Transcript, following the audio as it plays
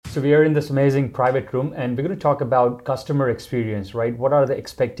So we are in this amazing private room and we're going to talk about customer experience, right? What are they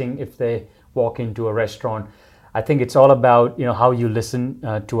expecting if they walk into a restaurant? I think it's all about, how you listen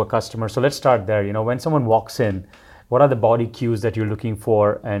to a customer. So let's start there. When someone walks in, what are the body cues that you're looking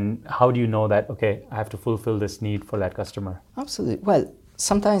for, and how do you know that, okay, I have to fulfill this need for that customer? Absolutely. Well,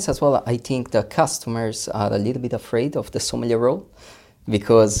 sometimes as well, I think the customers are a little bit afraid of the sommelier role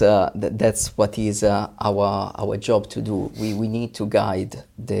because that's what is our job to do. We need to guide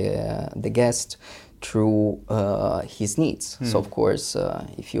the guest through his needs. So of course,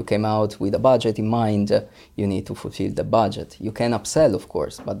 if you came out with a budget in mind, you need to fulfill the budget. You can upsell, of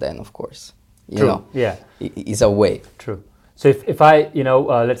course, but then of course, is a way. True. So if I,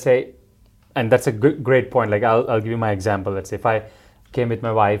 let's say, and that's a great point. Like I'll give you my example. Let's say if I came with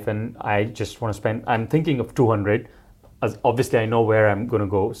my wife and I just want to spend, I'm thinking of 200. As obviously I know where I'm going to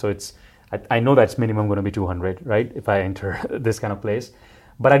go. So I know that's minimum going to be 200, right? If I enter this kind of place,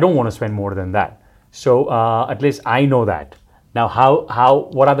 but I don't want to spend more than that. So at least I know that. Now,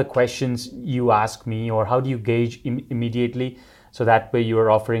 what are the questions you ask me, or how do you gauge immediately, so that way you are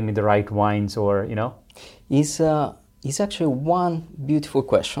offering me the right wines, or Is actually one beautiful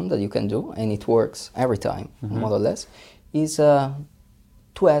question that you can do, and it works every time, more or less, is to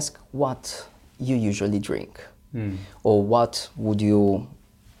ask what you usually drink, or what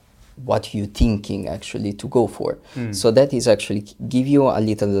you thinking actually to go for. So that is actually give you a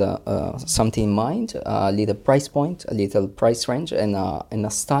little something in mind, a little price point, a little price range, and a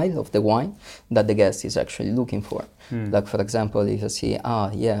style of the wine that the guest is actually looking for. Like for example, if you see,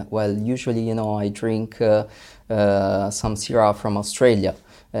 usually I drink some Syrah from Australia.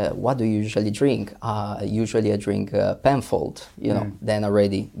 What do you usually drink? Usually I drink Penfold, then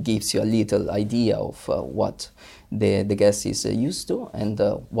already gives you a little idea of what the guest is used to, and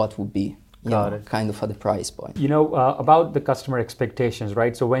what would be kind of at the price point. About the customer expectations,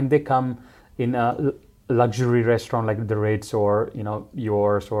 right? So when they come in a luxury restaurant like the Ritz or,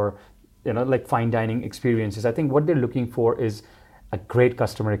 yours, or, like fine dining experiences, I think what they're looking for is a great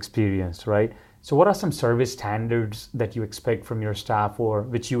customer experience, right? So what are some service standards that you expect from your staff, or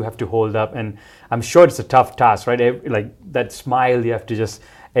which you have to hold up? And I'm sure it's a tough task, right? Like that smile you have to just,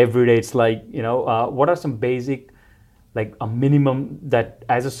 every day it's like, what are some basic, like a minimum that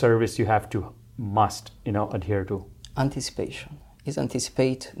as a service you have to must, adhere to? Anticipation is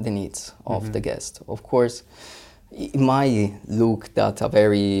anticipate the needs of the guest. Of course, it might look that a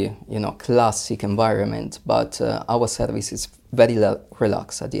very, classic environment, but our service is very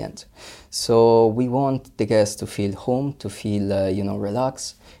relaxed at the end. So we want the guest to feel home, to feel,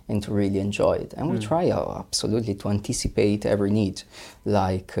 relaxed, and to really enjoy it. And we try absolutely to anticipate every need,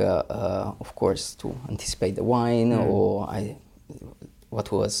 like, of course, to anticipate the wine, or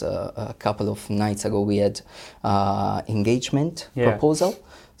what was a couple of nights ago, we had engagement proposal.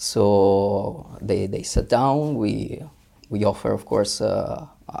 So they sat down, we offer, of course,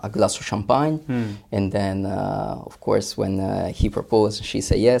 a glass of champagne, and then, of course, when he proposed, she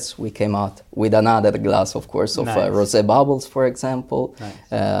said yes, we came out with another glass, of course, of rosé bubbles, for example.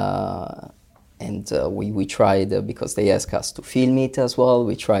 Nice. And we tried, because they asked us to film it as well,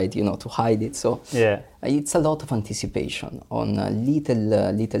 we tried, to hide it. So it's a lot of anticipation on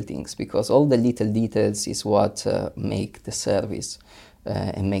little things, because all the little details is what make the service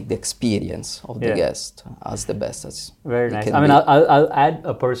and make the experience of the guest as the best as very nice. I mean, I'll add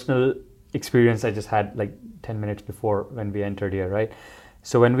a personal experience I just had like 10 minutes before when we entered here, right?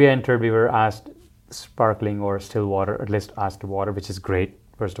 So when we entered, we were asked sparkling or still water, at least asked water, which is great,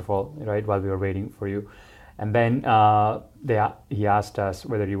 first of all, right, while we were waiting for you. And then he asked us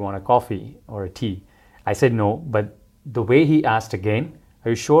whether you want a coffee or a tea. I said no, but the way he asked again, are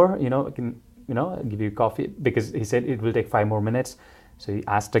you sure, I can, give you coffee? Because he said it will take 5 more minutes. So he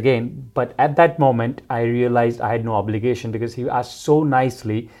asked again, but at that moment, I realized I had no obligation, because he asked so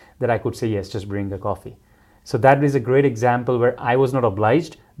nicely that I could say, yes, just bring the coffee. So that is a great example where I was not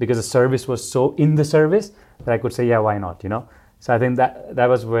obliged, because the service was so in the service that I could say, yeah, why not, So I think that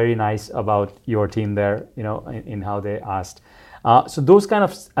was very nice about your team there, in how they asked. So those kind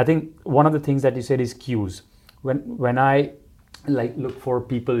of, I think one of the things that you said is cues. When I look for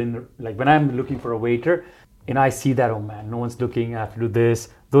people when I'm looking for a waiter, and I see that, oh man, no one's looking, I have to do this.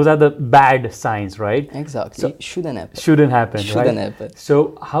 Those are the bad signs, right? Exactly. So, shouldn't happen. Shouldn't happen.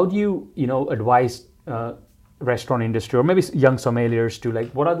 So how do you, advise restaurant industry, or maybe young sommeliers to,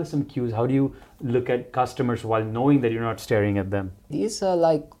 what are some cues? How do you look at customers while knowing that you're not staring at them? These are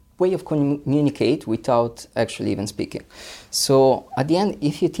way of communicate without actually even speaking. So at the end,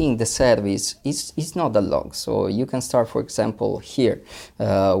 if you think the service is not that long, so you can start, for example, here.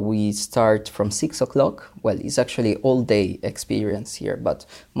 We start from 6 o'clock. Well, it's actually all day experience here, but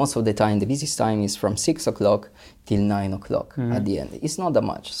most of the time, the busiest time is from 6 o'clock till 9 o'clock at the end. It's not that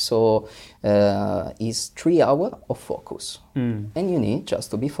much. So it's 3 hours of focus. And you need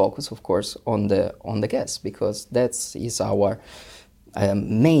just to be focused, of course, on the guests, because that is our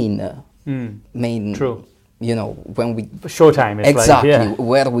main True. you know, when we showtime is exactly like,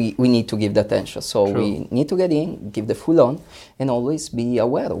 where we need to give the attention. So True. we need to get in, give the full on, and always be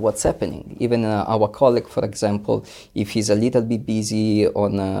aware of what's happening. Even our colleague, for example, if he's a little bit busy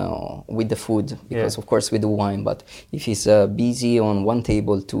on with the food, because of course we do wine, but if he's busy on one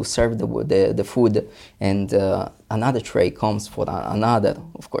table to serve the food, and another tray comes for another,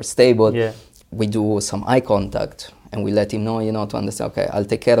 of course, table, we do some eye contact. And we let him know, you know, to understand, okay, I'll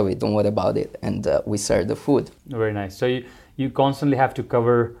take care of it, don't worry about it. And we serve the food. Very nice. So you constantly have to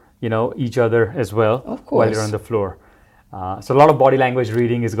cover, you know, each other as well while you're on the floor. So a lot of body language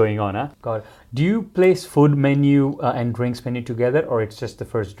reading is going on, huh? Got it. Do you place food menu and drinks menu together, or it's just the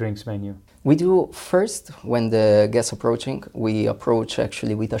first drinks menu? We do first, when the guests approaching, we approach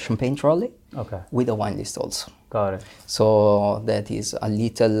actually with a champagne trolley, with a wine list also. Got it. So that is a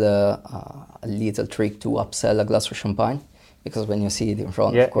little trick to upsell a glass of champagne, because when you see it in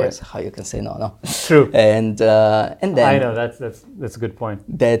front, of course, how you can say no. True. And then I know that's a good point.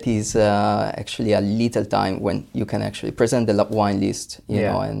 That is actually a little time when you can actually present the wine list, you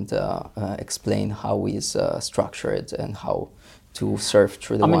know, and explain how it's structured and how to serve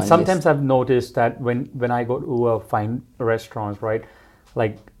through the wine list. Sometimes I've noticed that when I go to fine restaurants, right,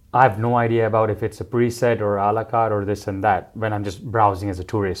 like I have no idea about if it's a preset or a la carte or this and that when I'm just browsing as a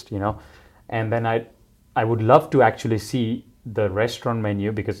tourist, you know. And then I would love to actually see the restaurant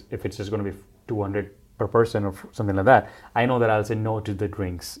menu, because if it's just going to be 200 per person or something like that, I know that I'll say no to the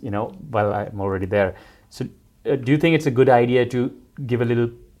drinks, you know, while I'm already there. So do you think it's a good idea to give a little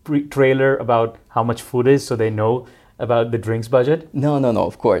trailer about how much food is so they know about the drinks budget? No,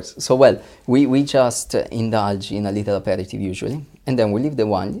 of course. So, well, we just indulge in a little aperitif usually, and then we leave the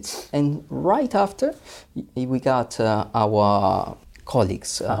wine list, and right after we got our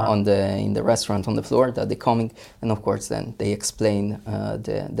colleagues in the restaurant on the floor that they're coming, and of course then they explain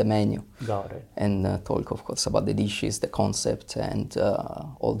the menu. Got it. And talk, of course, about the dishes, the concept, and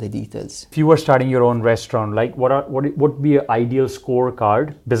all the details. If you were starting your own restaurant, like what would be an ideal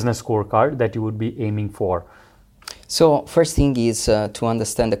scorecard, business scorecard that you would be aiming for? So first thing is to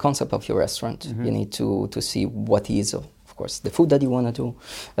understand the concept of your restaurant. You need to see what is, of course, the food that you want to do,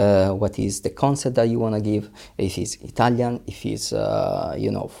 what is the concept that you want to give, if it's Italian, if it's,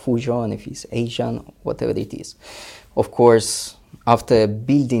 fusion, if it's Asian, whatever it is. Of course, after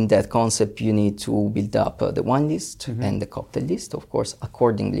building that concept, you need to build up the wine list and the cocktail list, of course,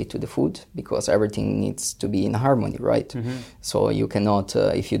 accordingly to the food, because everything needs to be in harmony, right? So you cannot,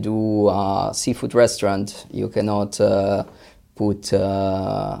 if you do a seafood restaurant, you cannot put,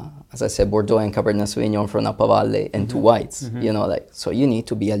 as I said, Bordeaux and Cabernet Sauvignon from Napa Valley and two whites, you know, like, so you need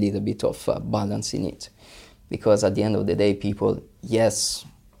to be a little bit of balance in it, because at the end of the day, people, yes,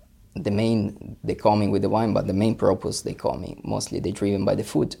 they coming with the wine, but the main purpose they coming, mostly they're driven by the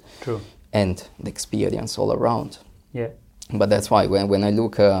food. True. And the experience all around. Yeah. But that's why when I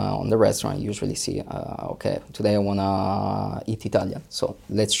look on the restaurant, I usually see, okay, today I want to eat Italian, so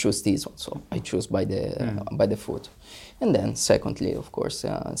let's choose this one. So I choose by the food. And then secondly, of course,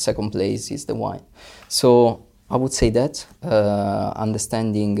 second place is the wine. So I would say that,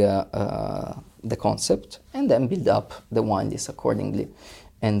 understanding the concept, and then build up the wine list accordingly,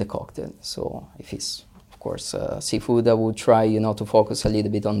 and the cocktail. So if it's, of course, seafood, I would try, to focus a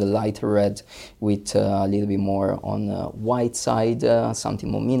little bit on the lighter red with a little bit more on white side,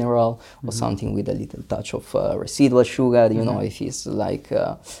 something more mineral, or something with a little touch of residual sugar, if it's like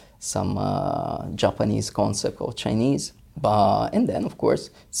some Japanese concept or Chinese. And then, of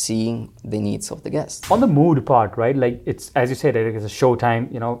course, seeing the needs of the guests. On the mood part, right? Like, it's, as you said, it's a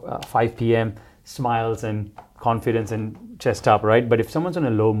showtime, 5 p.m., smiles and confidence and chest up, right? But if someone's in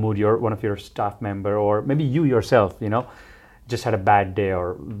a low mood, you're one of your staff member, or maybe you yourself, just had a bad day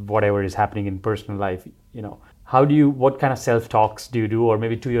or whatever is happening in personal life, what kind of self-talks do you do, or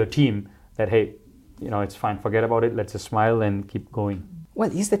maybe to your team that, hey, it's fine, forget about it, let's just smile and keep going? Well,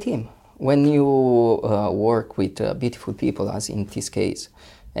 it's the team. When you work with beautiful people, as in this case,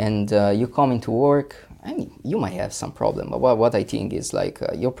 and you come into work, I mean, you might have some problem, but what I think is like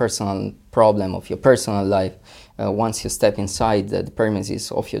your personal problem of your personal life. Once you step inside the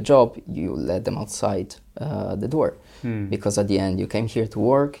premises of your job, you let them outside the door, because at the end you came here to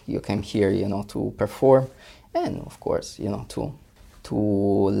work, you came here, to perform, and of course, to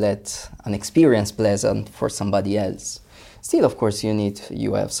let an experience pleasant for somebody else. Still, of course,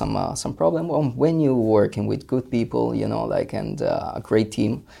 you have some problem when you're working with good people, and a great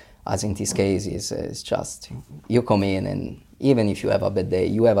team. As in this case, is just you come in, and even if you have a bad day,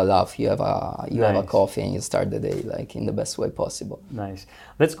 you have a laugh, you have a coffee, and you start the day like in the best way possible. Nice.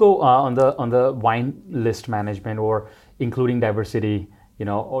 Let's go on the wine list management, or including diversity,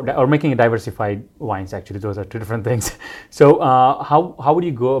 or making a diversified wines. Actually, those are two different things. So how would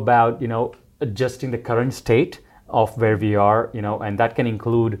you go about adjusting the current state of where we are, and that can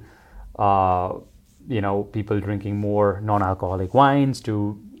include people drinking more non-alcoholic wines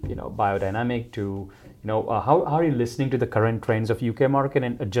to biodynamic to how are you listening to the current trends of UK market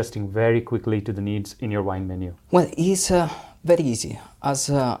and adjusting very quickly to the needs in your wine menu? Well, it's very easy. As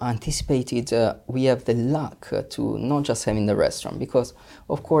anticipated, we have the luck to not just have in the restaurant, because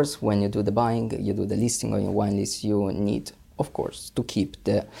of course when you do the buying, you do the listing on your wine list, you need of course to keep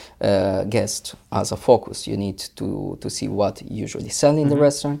the guest as a focus. You need to see what you usually sell in the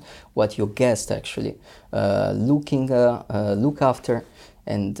restaurant, what your guest actually look after.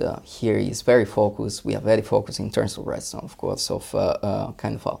 And here is very focused. We are very focused in terms of restaurant, of course, of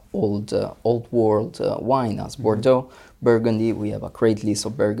kind of a old world wine as Bordeaux, Burgundy. We have a great list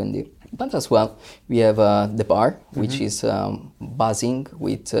of Burgundy, but as well we have the bar, which is buzzing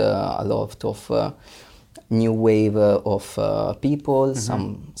with a lot of new wave of people.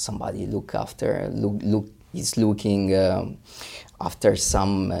 Somebody is looking after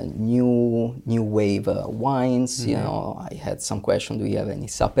some new wave wines. I had some question: do you have any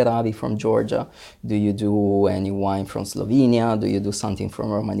Saperavi from Georgia? Do you do any wine from Slovenia? Do you do something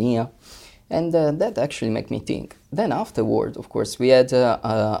from Romania? And that actually made me think. Then afterward, of course, we had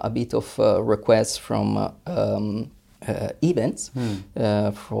a bit of requests from events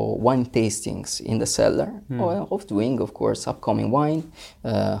for wine tastings in the cellar, of doing, of course, upcoming wine,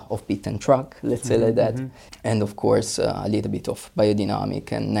 of beaten track, let's say like that, and of course a little bit of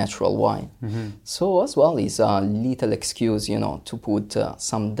biodynamic and natural wine. So as well is a little excuse, to put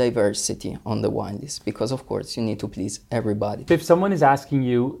some diversity on the wine list, because of course you need to please everybody. If someone is asking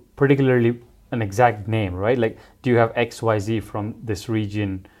you particularly an exact name, right? Like, do you have XYZ from this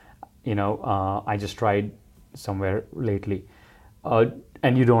region? I just tried somewhere lately,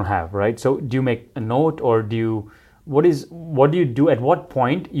 and you don't have, right? So do you make a note, or what do you do? At what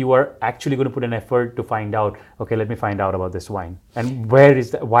point you are actually going to put an effort to find out, okay, let me find out about this wine, and where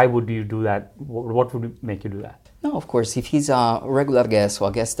is that? Why would you do that? What would make you do that? No, of course, if he's a regular guest or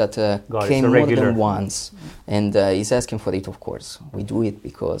a guest that came more than once and is asking for it, of course, we do it,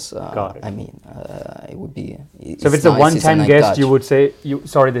 because it would be. So if it's a one-time guest, you would say,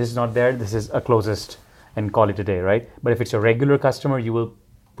 sorry, this is not there. This is a closest, and call it a day, right? But if it's a regular customer, you will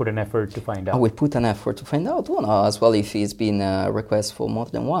put an effort to find out. I will put an effort to find out. As well, if it's been a request for more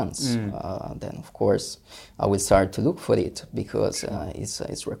than once, then of course I will start to look for it, because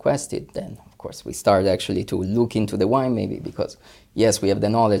it's requested. Then of course we start actually to look into the wine, maybe, because yes, we have the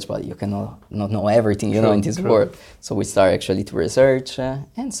knowledge, but you cannot not know everything, in this world. So we start actually to research,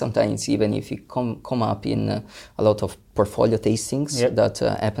 and sometimes even if it come up in a lot of portfolio tastings that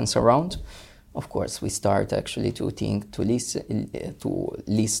happens around. Of course, we start actually to think to list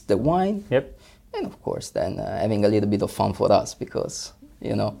the wine, and of course then having a little bit of fun for us, because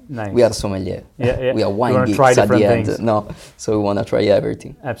nice. We are sommelier, we are wine geeks at the end. So we want to try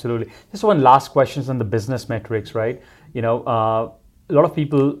everything. Absolutely. Just one last question on the business metrics, right? A lot of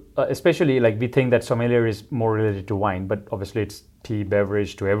people, especially like we think that sommelier is more related to wine, but obviously it's tea,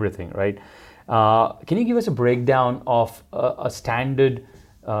 beverage, to everything, right? Can you give us a breakdown of a standard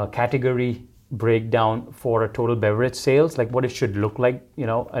category breakdown for a total beverage sales, like what it should look like,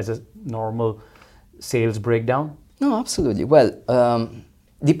 as a normal sales breakdown? No, absolutely. Well,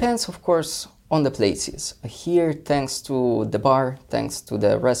 depends, of course, on the places. Here, thanks to the bar, thanks to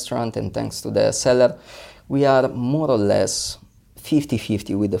the restaurant, and thanks to the cellar, we are more or less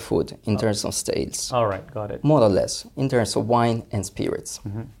 50-50 with the food in terms of sales. All right, got it. More or less, in terms of wine and spirits,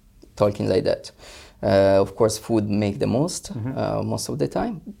 talking like that. Of course, food make the most of the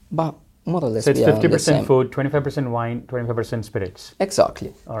time, but more or less. So it's 50% food, 25% wine, 25% spirits.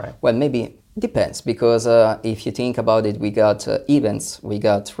 Exactly. All right. Well, maybe depends, because if you think about it, we got events, we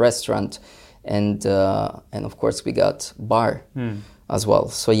got restaurant, and of course we got bar as well.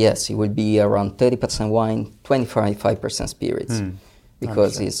 So yes, it will be around 30% wine, 25% spirits,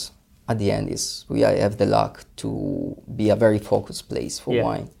 because it's at the end is we have the luck to be a very focused place for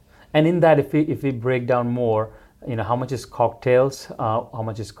wine. And in that, if we break down more, how much is cocktails, how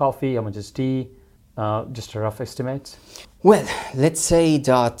much is coffee, how much is tea, just a rough estimate? Well, let's say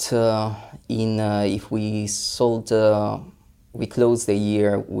that if we sold, we closed the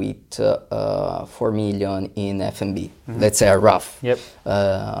year with 4 million in F&B. Let's say a rough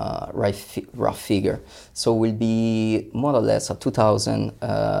figure. So will be more or less a 2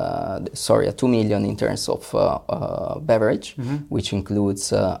 million in terms of beverage, which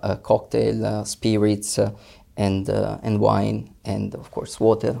includes cocktail, spirits, and wine, and of course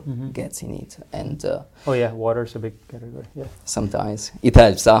water gets in it. And water is a big category. Yeah, sometimes it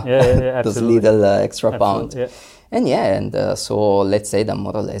helps. Those little extra pounds. Yeah. And so let's say that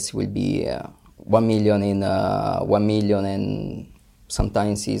more or less it will be 1 million in 1 million, and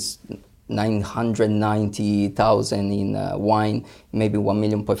sometimes is 990,000 in wine, maybe 1.5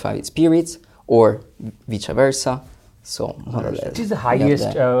 million in spirits, or vice versa. So more or less. Which is the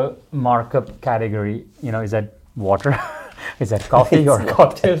highest markup category? Is that water? Is that coffee or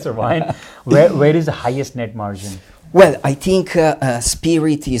cocktails or wine? Where is the highest net margin? Well, I think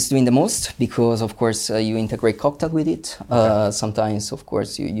spirit is doing the most because, of course, you integrate cocktail with it. Sometimes, of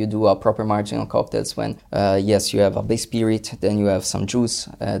course, you do a proper margin on cocktails when, yes, you have a base spirit, then you have some juice,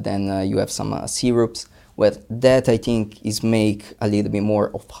 then you have some syrups. Well, that I think is make a little bit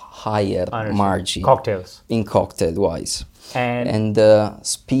more of higher margin. Cocktails. In cocktail-wise. And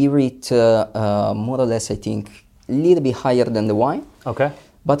spirit, more or less, I think, a little bit higher than the wine. Okay.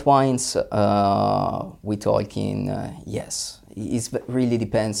 But wines, we talking, yes, it really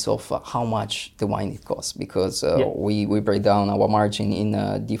depends of how much the wine it costs, because we break down our margin in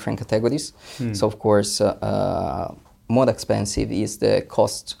different categories. So of course, more expensive is the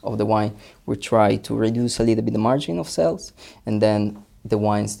cost of the wine. We try to reduce a little bit the margin of sales, and then the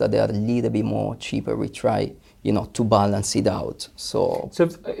wines that are a little bit more cheaper, we try, to balance it out. So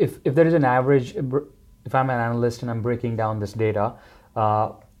if there is an average, if I'm an analyst and I'm breaking down this data,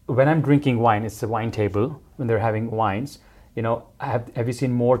 when I'm drinking wine, it's a wine table, when they're having wines, have you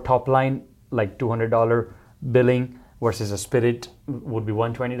seen more top line, like $200 billing versus a spirit would be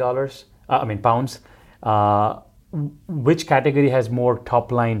 $120, pounds? Which category has more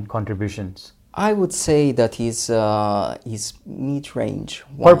top line contributions? I would say that is mid-range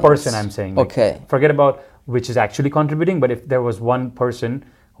wines. Per person, I'm saying. Okay. Forget about which is actually contributing, but if there was one person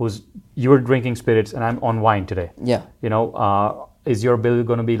you were drinking spirits and I'm on wine today. Yeah. Is your bill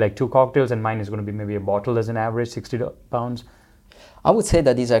going to be like 2 cocktails and mine is going to be maybe a bottle as an average, 60 pounds? I would say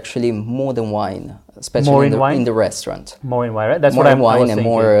that is actually more than wine, especially more in the restaurant. More in wine, right? That's more what in wine and thinking.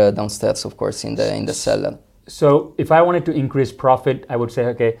 More downstairs, of course, in the cellar. So if I wanted to increase profit, I would say,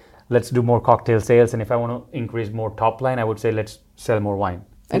 okay, let's do more cocktail sales. And if I want to increase more top line, I would say, let's sell more wine.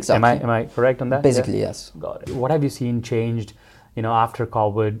 Exactly. Am I correct on that? Basically, yes. Got it. What have you seen changed, after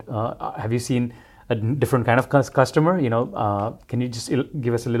COVID? Have you seen a different kind of customer? Can you just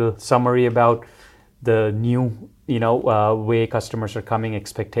give us a little summary about the new, way customers are coming,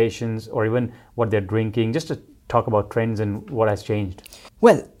 expectations, or even what they're drinking, just to talk about trends and what has changed?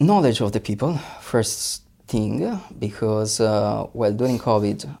 Well, knowledge of the people, first thing, because, during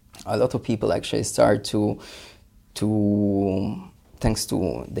COVID, a lot of people actually start to thanks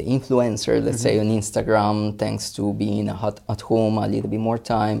to the influencer, let's say on Instagram, thanks to being at home a little bit more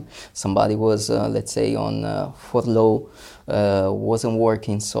time. Somebody was, let's say, on furlough, wasn't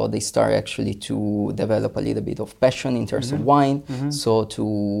working, so they start actually to develop a little bit of passion in terms of wine, so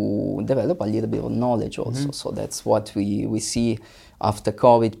to develop a little bit of knowledge also. So that's what we see after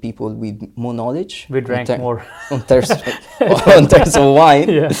COVID, people with more knowledge. We drank more. on terms of wine.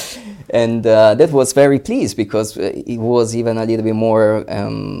 Yeah. And that was very pleased because it was even a little bit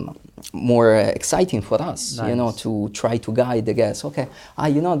more exciting for us, nice. To try to guide the guests. Okay,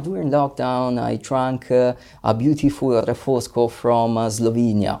 during lockdown, I drank a beautiful Refosco from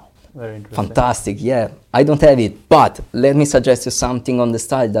Slovenia. Very interesting. Fantastic, yeah. I don't have it, but let me suggest you something on the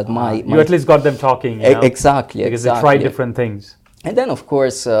style that you at least got them talking. Exactly. Because they tried different things. And then, of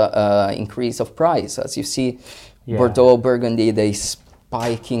course, increase of price. As you see, Bordeaux, Burgundy, they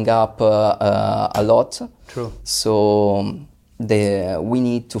spiking up a lot. True. So we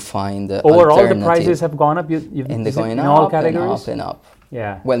need to find overall the prices have gone up. And they're going in up all categories? and up.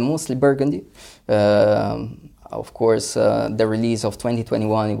 Yeah. Well, mostly Burgundy. Of course, the release of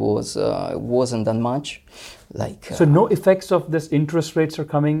 2021 wasn't that much. So no effects of this interest rates are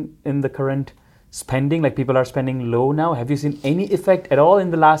coming in the current spending, like people are spending low now. Have you seen any effect at all in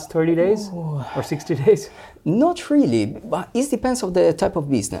the last 30 days or 60 days? Not really, but it depends on the type of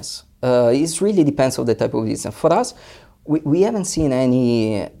business. It really depends on the type of business. For us, We haven't seen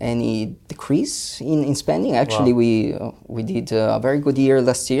any decrease in spending. Actually, Wow. we did a very good year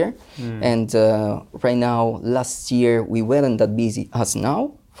last year, and right now, last year we weren't that busy as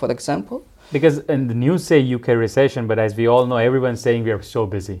now, for example. Because in the news say UK recession, but as we all know, everyone's saying we are so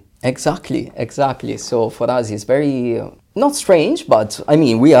busy. Exactly. So for us, it's very not strange, but I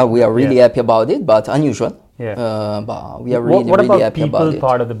mean, we are really happy about it, but unusual. Yeah. But we are really What about happy about people it.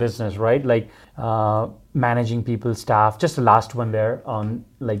 part of the business, right? Like managing people, staff. Just the last one there on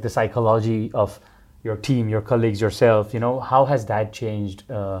like the psychology of your team, your colleagues, yourself. How has that changed?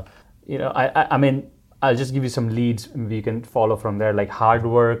 I mean, I'll just give you some leads. Maybe you can follow from there. Like hard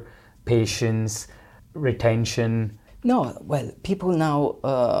work, patience, retention. No, well, people now,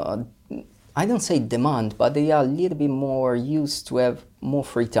 I don't say demand, but they are a little bit more used to have more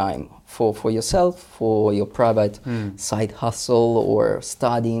free time for yourself, for your private side hustle or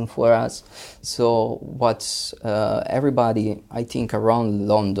studying for us. So what everybody, I think around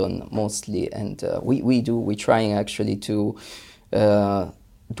London mostly, and we're trying actually to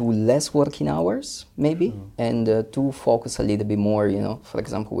do less working hours maybe, and to focus a little bit more, for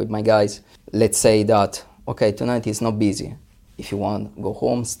example, with my guys, let's say that, okay, tonight is not busy. If you want, go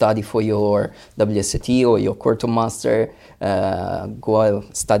home, study for your WSET or your quartermaster, go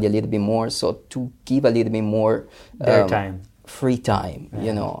out, study a little bit more. So to give a little bit more free time,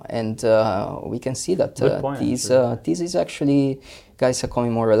 and we can see that this is actually, guys are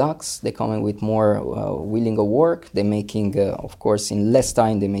coming more relaxed. They're coming with more willing of work. They're making, of course, in less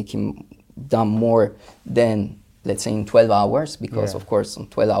time, they're making done more than, let's say, in 12 hours, because of course in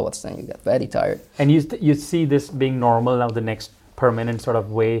 12 hours then you get very tired. And you see this being normal now, the next permanent sort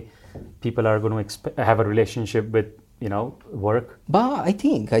of way people are going to have a relationship with work? But I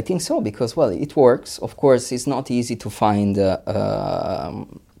think so, because it works. Of course, it's not easy to find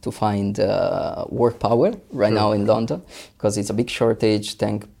work power right now in London, because it's a big shortage.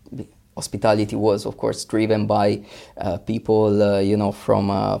 Hospitality was, of course, driven by people,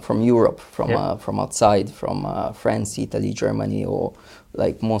 from Europe, from outside, from France, Italy, Germany, or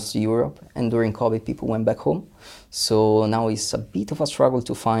like most Europe. And during COVID, people went back home. So now it's a bit of a struggle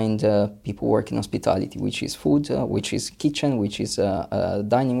to find people working hospitality, which is food, which is kitchen, which is a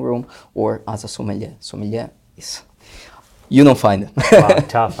dining room, or as a sommelier. Sommelier is, you don't find them. Wow,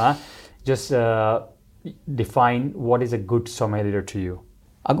 tough, huh? Just define what is a good sommelier to you.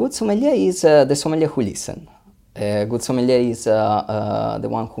 A good sommelier is the sommelier who listens. A good sommelier is the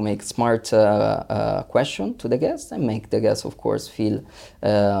one who makes smart question to the guest and make the guest, of course, feel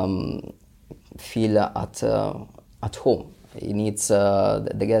at home. It needs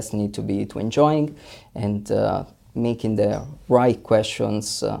the guests need to be enjoying and making the right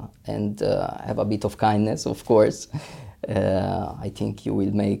questions and have a bit of kindness, of course. I think you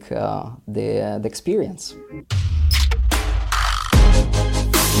will make the experience.